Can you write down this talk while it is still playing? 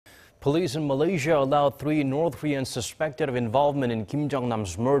Police in Malaysia allowed 3 North Koreans suspected of involvement in Kim Jong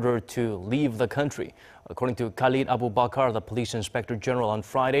Nam's murder to leave the country. According to Khalid Abu Bakar, the police inspector general on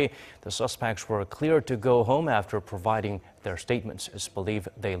Friday, the suspects were cleared to go home after providing their statements. It's believed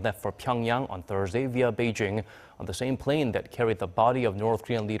they left for Pyongyang on Thursday via Beijing on the same plane that carried the body of North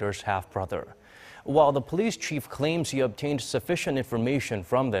Korean leader's half-brother. While the police chief claims he obtained sufficient information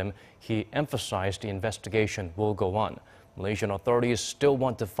from them, he emphasized the investigation will go on. Malaysian authorities still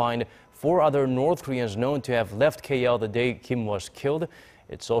want to find 4 other North Koreans known to have left KL the day Kim was killed.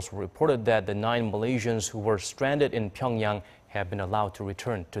 It's also reported that the 9 Malaysians who were stranded in Pyongyang have been allowed to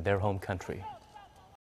return to their home country.